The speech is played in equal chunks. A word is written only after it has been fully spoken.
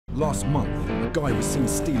Last month, a guy was seen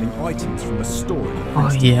stealing items from a store in the Oh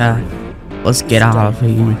Princeton yeah. area. Let's get out of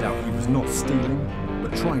here. Find out he was not stealing,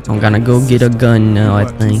 but trying to I'm gonna go get a gun now, I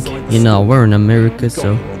think. You know, we're in America,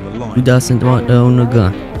 so who doesn't want to own a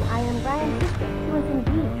gun?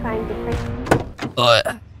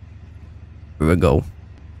 Here we go.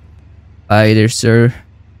 Hi there, sir.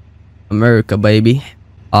 America, baby.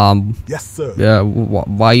 Yes, sir. Yeah,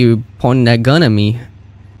 why you pointing that gun at me?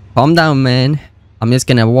 Calm down, man. I'm just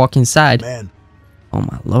gonna walk inside. Man, Oh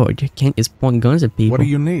my lord, you can't just point guns at people. What do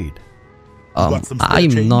you need? got some spare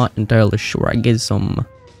I'm change? not entirely sure. I get some.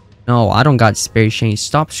 No, I don't got spare change.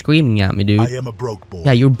 Stop screaming at me, dude. I am a broke boy.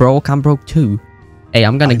 Yeah, you're broke. I'm broke too. Hey,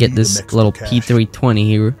 I'm gonna I get need this an extra little cash. P320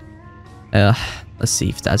 here. Let's see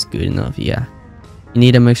if that's good enough. Yeah. You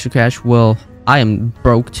need a extra cash? Well, I am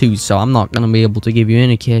broke too, so I'm not gonna be able to give you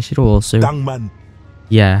any cash at all, sir. Dang, man.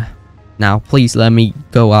 Yeah. Now, please let me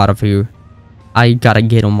go out of here. I gotta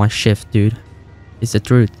get on my shift, dude. It's the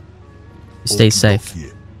truth. Stay safe.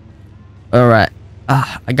 Okey-dokey. Alright.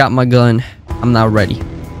 I got my gun. I'm now ready.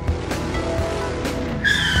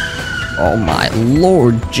 Oh my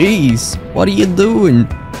lord, jeez. What are you doing?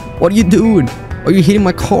 What are you doing? Are you hitting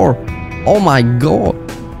my car? Oh my god.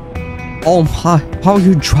 Oh my, how are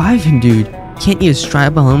you driving, dude? Can't you just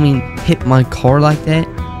drive behind me and hit my car like that?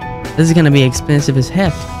 This is gonna be expensive as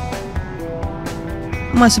heck.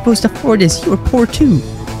 How am I supposed to afford this? You are poor too.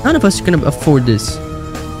 None of us are gonna afford this.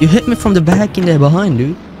 You hit me from the back and the behind,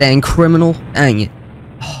 dude. Dang criminal. Dang it.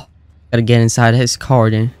 Gotta get inside his car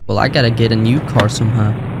then. Well, I gotta get a new car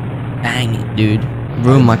somehow. Dang it, dude.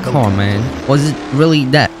 Ruined my car, man. Was it really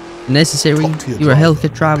that necessary? Talk to your You're a driver. helicopter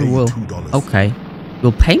driver? Pay you Well, $2. okay.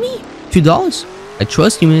 You'll pay me? $2? I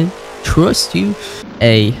trust you, man. Trust you.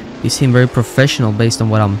 Hey, you seem very professional based on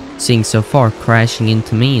what I'm seeing so far. Crashing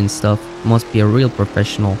into me and stuff. Must be a real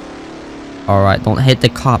professional. Alright, don't hit the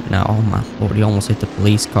cop now. Oh my lord, he almost hit the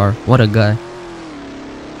police car. What a guy.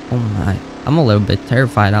 Oh my. I'm a little bit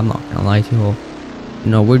terrified, I'm not gonna lie to you all.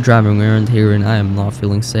 You know, we're driving around here and I am not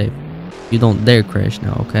feeling safe. You don't dare crash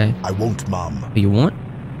now, okay? I won't, mom. You want?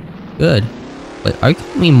 Good. But are you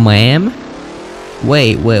calling me ma'am?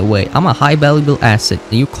 Wait. I'm a high valuable asset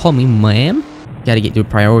and you call me ma'am? Gotta get your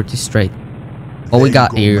priorities straight. What we There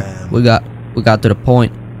got you go, here? ma'am. We got to the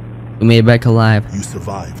point. We made it back alive. You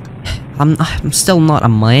survived. I'm still not a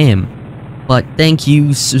ma'am. But thank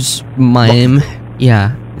you, ma'am.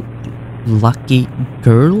 Yeah. Lucky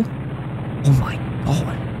girl? Oh my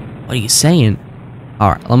god. What are you saying?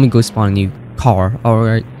 Alright, let me go spawn a new car.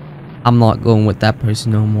 Alright. I'm not going with that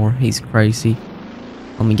person no more. He's crazy.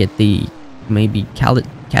 Let me get the maybe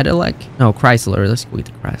Cadillac? No, Chrysler. Let's go with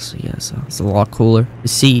the Chrysler. Yeah, so it's a lot cooler. You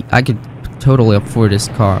see, I could totally afford this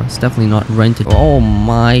car. It's definitely not rented. Oh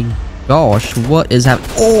my gosh, what is happening?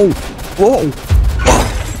 Oh! Whoa!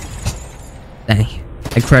 Dang.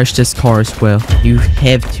 I crashed this car as well. You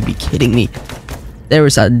have to be kidding me. There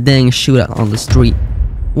is a dang shootout on the street.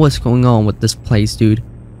 What's going on with this place, dude?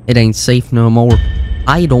 It ain't safe no more.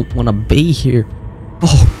 I don't want to be here.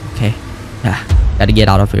 Oh, okay. Yeah, gotta get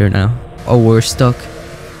out of here now. Oh, we're stuck.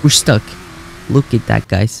 We're stuck. Look at that,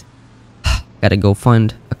 guys. Gotta go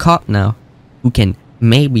find a cop now who can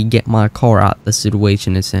maybe get my car out the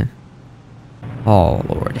situation it's in. Oh,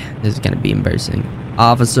 Lord. This is gonna be embarrassing.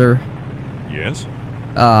 Officer. Yes?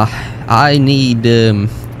 I need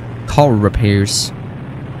car repairs,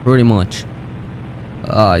 pretty much.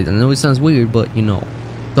 I know it sounds weird, but you know,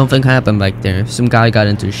 something happened back there. Some guy got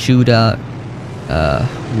into a shootout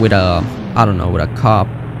with a, I don't know, with a cop,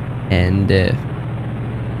 and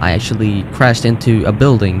I actually crashed into a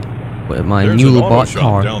building with my newly bought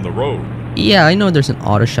car. Down the road. Yeah, I know there's an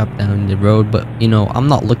auto shop down the road, but you know, I'm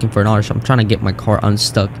not looking for an auto shop. I'm trying to get my car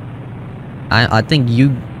unstuck. I think you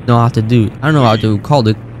know how to do. I don't know how to call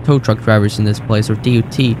the tow truck drivers in this place, or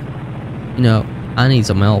DOT. You know, I need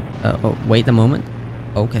some help. Oh, wait a moment.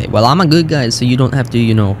 Okay, well, I'm a good guy, so you don't have to,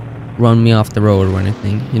 you know, run me off the road or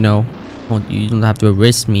anything. You know, you don't have to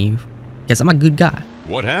arrest me, because I'm a good guy.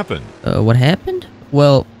 What happened? What happened?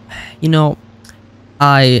 Well, you know,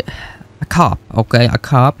 a cop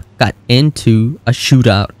got into a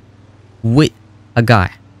shootout with a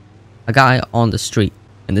guy on the street,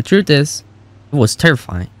 and the truth is, it was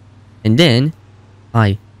terrifying. And then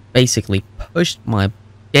I basically pushed my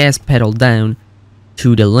gas pedal down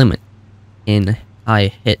to the limit, and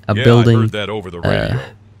I hit a building. I heard that over the radio.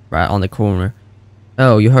 Right on the corner.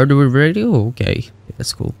 Oh, you heard the radio? Okay,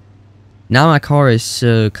 that's cool. Now my car is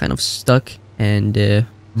kind of stuck and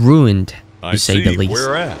ruined, I to say see. the least.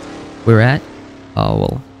 Where at? We're at? Oh,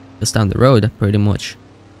 well, just down the road, pretty much,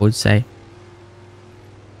 I would say.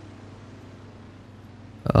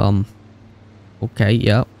 Okay,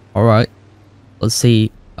 yeah. Alright. Let's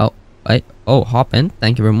see. Oh, wait. Oh, hop in.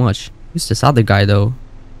 Thank you very much. Who's this other guy, though?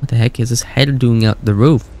 What the heck is this head doing out the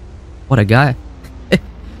roof? What a guy.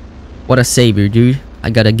 What a savior, dude. I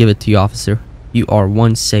gotta give it to you, officer. You are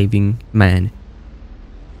one saving man.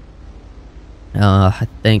 I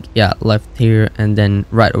think, yeah, left here and then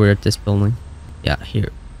right over at this building. Yeah, here.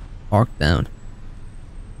 Park down.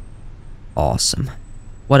 Awesome.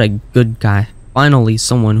 What a good guy. Finally,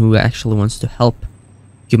 someone who actually wants to help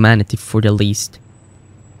humanity for the least.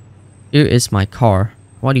 Here is my car.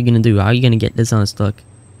 What are you gonna do? How are you gonna get this unstuck?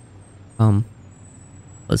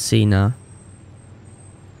 Let's see now.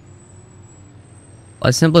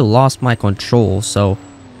 I simply lost my control, so,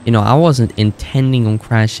 you know, I wasn't intending on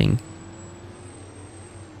crashing.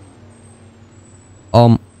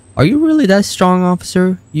 Are you really that strong,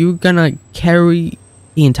 officer? You gonna carry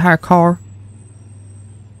the entire car?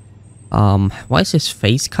 Why is his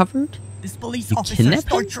face covered? This police You officer kidnapped is him?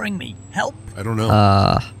 torturing me. Help! I don't know.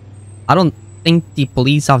 I don't think the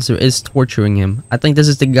police officer is torturing him. I think this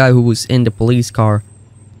is the guy who was in the police car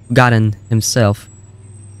who got in himself.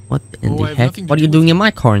 What in Oh, I the have heck? nothing to What are you do doing with in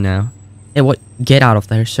my car now? Hey, what? Get out of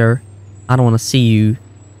there, sir. I don't want to see you.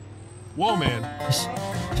 Whoa, man.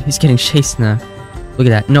 He's getting chased now. Look at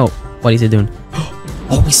that. No. What is he doing?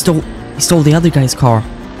 Oh, he stole the other guy's car.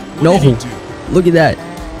 No. What did he do? Look at that.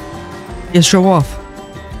 Just show off.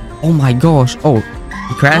 Oh my gosh. Oh,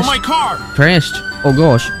 he crashed. Oh, my car! Crashed. Oh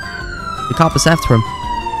gosh. The cop is after him.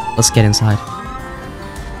 Let's get inside.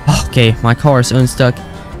 Okay, my car is unstuck.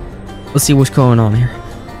 Let's see what's going on here.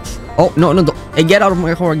 Oh, no. Hey, get out of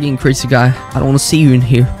my car again, crazy guy. I don't want to see you in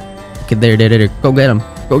here. Okay, there. Go get him.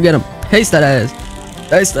 Go get him. Haste that ass.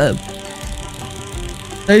 Haste him.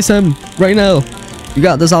 Haste him. Right now. You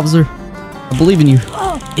got this, officer. I believe in you.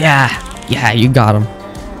 Yeah, you got him.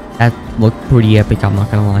 That looked pretty epic, I'm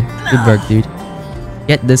not gonna lie. Good work, dude.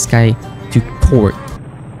 Get this guy to court.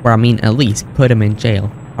 Or I mean, at least put him in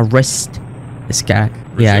jail. Arrest this guy.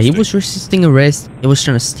 Yeah, he was resisting arrest. He was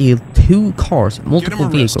trying to steal 2 cars, multiple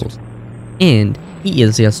vehicles. And he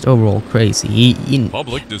is just overall crazy.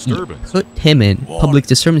 Public disturbance. Put him in. Public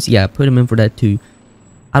disturbance, yeah, put him in for that too.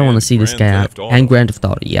 I don't want to see this guy out. And Grand Theft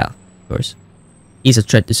Auto, yeah, of course. He's a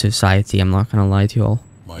threat to society, I'm not gonna lie to you all.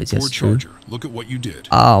 My It's poor just true. charger. Look at what you did.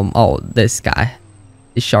 Oh, this guy.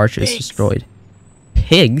 His charger is Pigs. destroyed.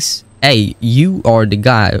 Pigs? Hey, you are the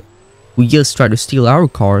guy who just tried to steal our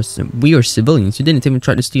cars. We are civilians. You didn't even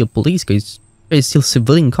try to steal police cars. You tried to steal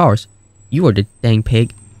civilian cars. You are the dang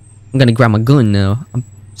pig. I'm gonna grab my gun now. I'm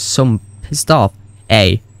so pissed off.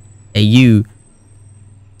 Hey, you.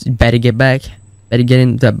 Better get back. Better get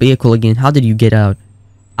in that vehicle again. How did you get out?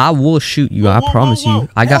 I will shoot you. I promise you.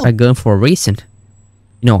 I got a gun for a reason.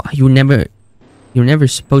 You know, you're never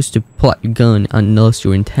supposed to pull out your gun unless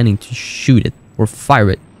you're intending to shoot it or fire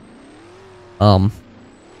it.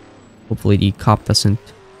 Hopefully the cop doesn't.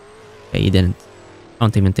 Okay, he didn't. I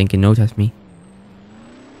don't even think he noticed me.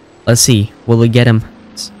 Let's see. Will we get him?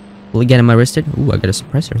 Will we get him arrested? Ooh, I got a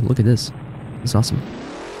suppressor. Look at this. It's awesome.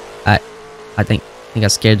 I think I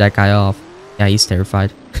scared that guy off. Yeah, he's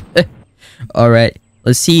terrified. Alright.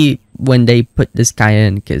 Let's see when they put this guy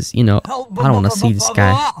in, because, you know, I don't want to see this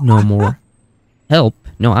guy no more. Help?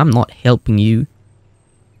 No, I'm not helping you.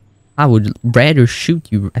 I would rather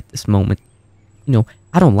shoot you at this moment. You know,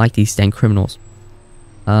 I don't like these dang criminals.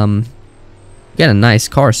 You got a nice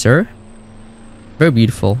car, sir. Very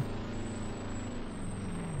beautiful.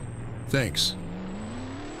 Thanks.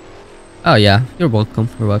 Oh yeah, you're welcome.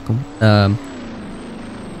 You're welcome.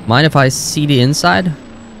 Mind if I see the inside?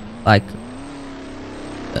 Like,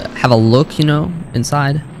 have a look, you know,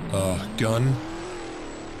 inside. Gun?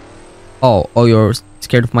 Oh, you're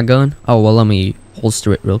scared of my gun? Oh, well, let me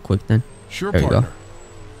holster it real quick then. Sure, There you partner. go.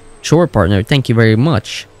 Sure, partner. Thank you very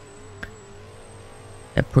much.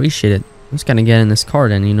 I appreciate it. I'm just gonna get in this car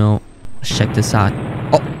then, you know. Let's check this out.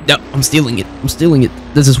 Oh, no, I'm stealing it. I'm stealing it.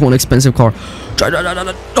 This is one expensive car.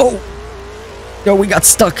 No! No, we got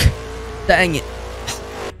stuck. Dang it.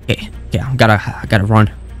 Okay, I gotta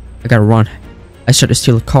run. I gotta run. I should have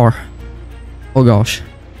steal a car. Oh gosh.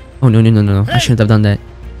 Oh no. I shouldn't have done that.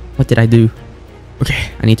 What did I do?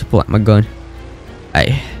 Okay, I need to pull out my gun.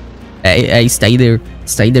 Hey, stay there.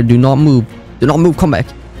 Stay there. Do not move. Do not move. Come back.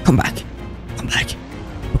 Come back. Come back.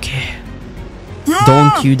 Okay.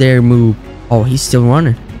 Don't you dare move. Oh, he's still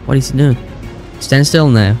running. What is he doing? Stand still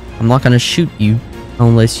now. I'm not gonna shoot you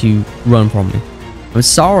unless you run from me. I'm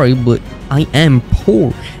sorry, but I am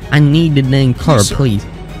poor. I need the dang car, please.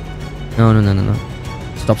 No.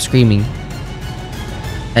 Stop screaming.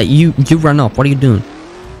 Hey, you run up. What are you doing?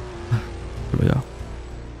 Here we go.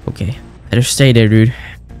 Okay. Better stay there, dude.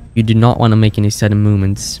 You do not want to make any sudden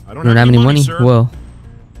movements. I You don't have any money? sir. Well,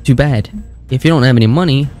 too bad. If you don't have any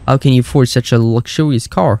money, how can you afford such a luxurious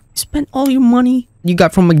car? You spent all your money you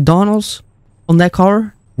got from McDonald's on that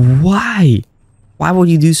car? Why? Why would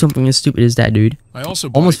you do something as stupid as that, dude? I also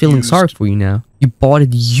bought Almost it feeling used. sorry for you now. You bought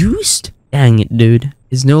it used? Dang it, dude.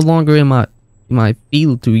 It's no longer in my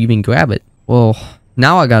field to even grab it. Well,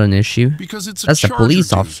 now I got an issue. Because it's a That's the Charger, police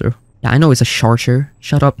dude. officer. Yeah, I know it's a Charger.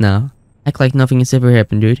 Shut up now. Act like nothing has ever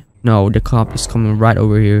happened, dude. No, the cop is coming right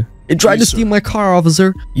over here. He tried to Please, steal sir. my car,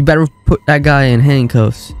 officer. You better put that guy in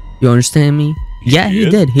handcuffs. You understand me? Yeah, he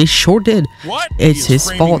did? did. He sure did. What? It's He is his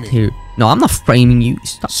framing fault me. here. No, I'm not framing you.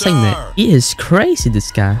 Stop saying that. Sir. He is crazy,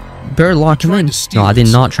 this guy. Better lock him tried in. to steal No, I did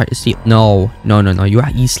it, not try to steal. No.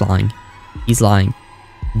 He's lying. He's lying.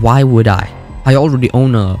 Why would I? I already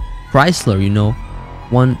own a Chrysler, you know.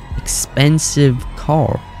 One expensive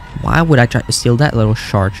car. Why would I try to steal that little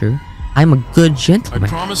Charger? I'm a good I gentleman.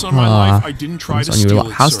 promise on my life I didn't try to On your steal li-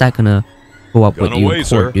 it, How's sir. that gonna go up with Gun you away, in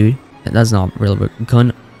sir. court, dude? That's not really a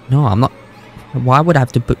gun. No, I'm not. Why would I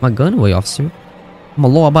have to put my gun away, officer? I'm a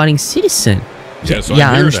law-abiding citizen. Yes, Yeah,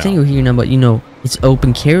 I'm I here understand now. you're here now, but you know, it's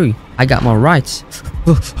open carry. I got my rights.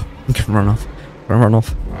 I'm gonna run off. Run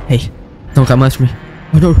off. Hey, don't come after me.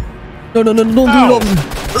 Oh, no. No, don't do Ow. it,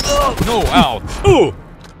 officer. No, ow. Ooh.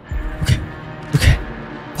 Okay.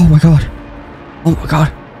 Oh my god. Oh my god.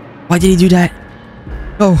 Why did he do that?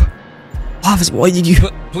 Oh. Officer, why did you?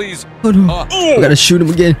 Please. Oh no. I gotta shoot him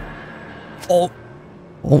again. Oh.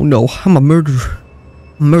 Oh no. I'm a murderer.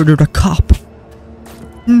 I murdered a cop.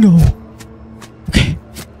 No. Okay.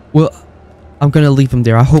 Well, I'm gonna leave him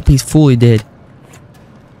there. I hope he's fully dead.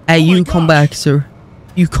 Hey, Oh my you come gosh. back, sir.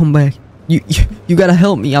 You come back. You gotta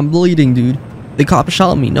help me. I'm bleeding, dude. The cop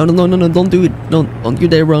shot me. No. Don't do it. Don't you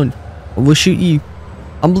dare run. I will shoot you.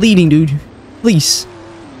 I'm bleeding, dude. Please.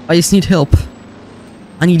 I just need help.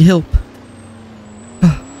 I need help.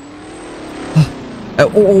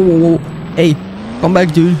 Oh. Hey, come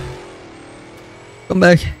back, dude. Come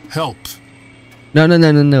back. Help.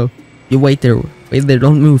 No. You wait there. Wait there.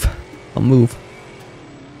 Don't move. Don't move.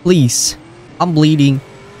 Please. I'm bleeding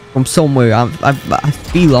from somewhere. I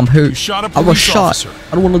feel I'm hurt. You shot a I was police shot. officer.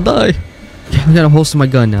 I don't want to die. Okay, I'm gonna holster my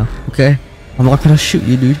gun now. Okay. I'm not gonna shoot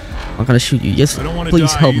you, dude. I'm not gonna shoot you. Yes. I don't wanna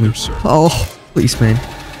Please die help me. either, sir. Oh, please, man.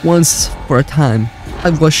 Once for a time. I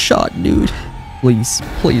was shot, dude. Please,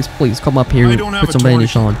 come up here. I don't have Put a some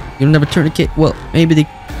bandage on. You don't have a tourniquet? Well, maybe the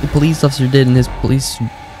police officer did in his police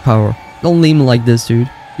power. Don't leave me like this, dude.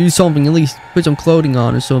 Do something, at least put some clothing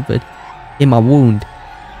on or something. In my wound.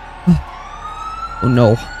 Oh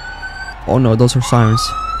no. Oh no, those are sirens.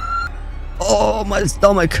 Oh, my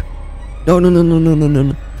stomach. No.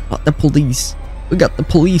 Not the police. We got the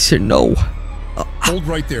police here. No. Hold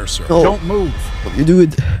right there, sir. No. Don't move. Don't you do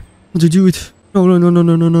it. Don't you do it.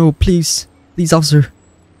 No. Please, officer.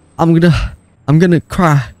 I'm gonna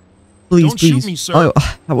cry. Please, Don't shoot please. me, sir.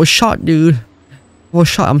 I was shot, dude. I was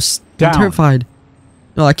shot. I'm Down. terrified.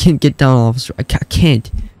 No, I can't get down, officer. I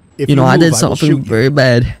can't. If You know, I move, did will something shoot you. very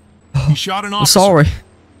bad. He shot an I'm officer. sorry.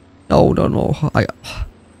 No. I'm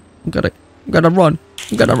gonna run.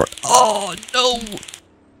 Oh no.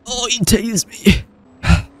 Oh, he tased me.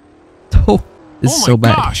 Oh, this Oh is my so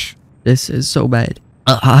bad. gosh. This is so bad.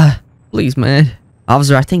 Please, man.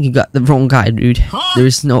 Officer, I think you got the wrong guy, dude. Huh? There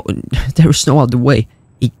is no other way.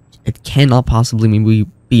 It cannot possibly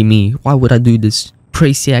be me. Why would I do this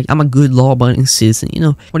crazy act? I'm a good law-abiding citizen. You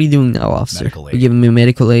know, what are you doing now, officer? Medical aid. You're giving me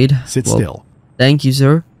medical aid? Sit Well, still. Thank you,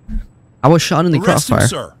 sir. I was shot in the Arrest him, crossfire.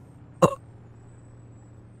 sir.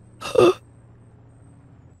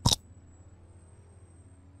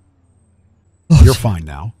 You're fine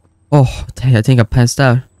now. Oh, I think I passed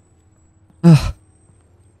out.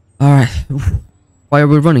 Alright. Why are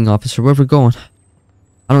we running, officer? Where are we going?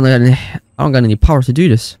 I don't got any power to do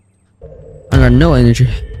this. I got no energy.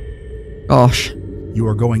 Gosh. You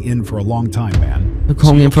are going in for a long time, man. You're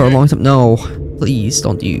calling me he in for a okay? long time. No. Please,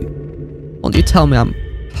 don't you tell me I'm...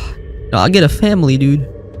 No, I get a family, dude.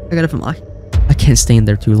 I got a family. I can't stay in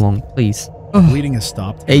there too long. Please. Bleeding has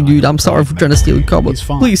stopped. Hey, dude, I'm sorry for trying to steal a car, but He's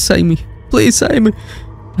fine. please save me. Please save me.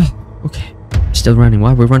 Okay. Still running.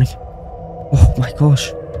 Why are we running? Oh, my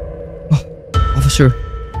gosh. Oh, officer.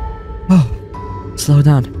 Oh, slow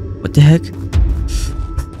down. What the heck?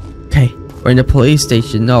 Okay, we're in the police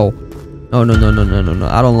station. No. I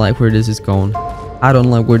don't like where this is going.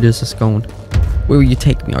 Where will you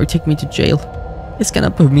take me? Are you taking me to jail? It's gonna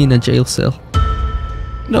put me in a jail cell.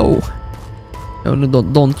 No,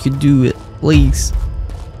 don't you do it, please.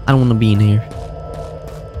 I don't want to be in here.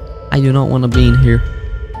 I do not want to be in here.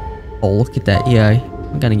 Oh, look at that. Yeah,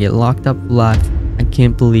 I'm gonna get locked up for life. I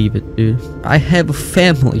can't believe it, dude. I have a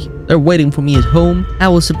family. They're waiting for me at home. I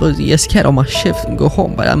was supposed to just get on my shift and go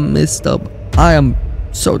home, but I messed up. I am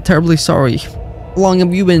so terribly sorry. How long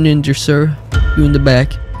have you been in here, sir? You in the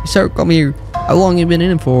back. Sir, come here. How long have you been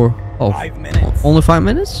in for? Oh, 5 minutes. only 5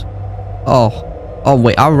 minutes? Oh. Oh,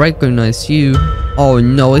 wait, I recognize you. Oh,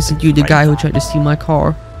 no, isn't you the guy who tried to steal my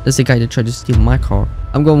car? That's the guy that tried to steal my car.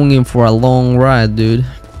 I'm going in for a long ride, dude.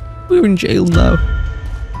 We're in jail now.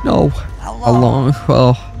 No. How long?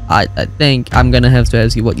 Well, I think I'm gonna have to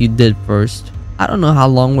ask you what you did first. I don't know how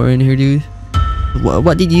long we're in here, dude.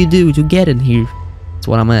 What did you do to get in here? That's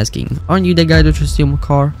what I'm asking. Aren't you the guy that tried to steal my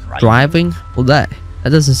car? Driving? Well, that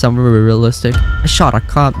doesn't sound very realistic. I shot a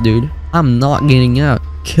cop, dude. I'm not getting out.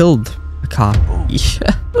 Killed a cop.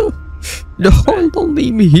 Yeah. No, don't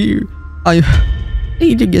leave me here. I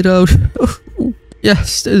need to get out.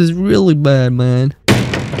 Yes, this is really bad, man.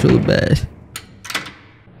 It's really bad.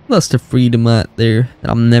 That's the freedom out there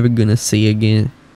that I'm never gonna see again.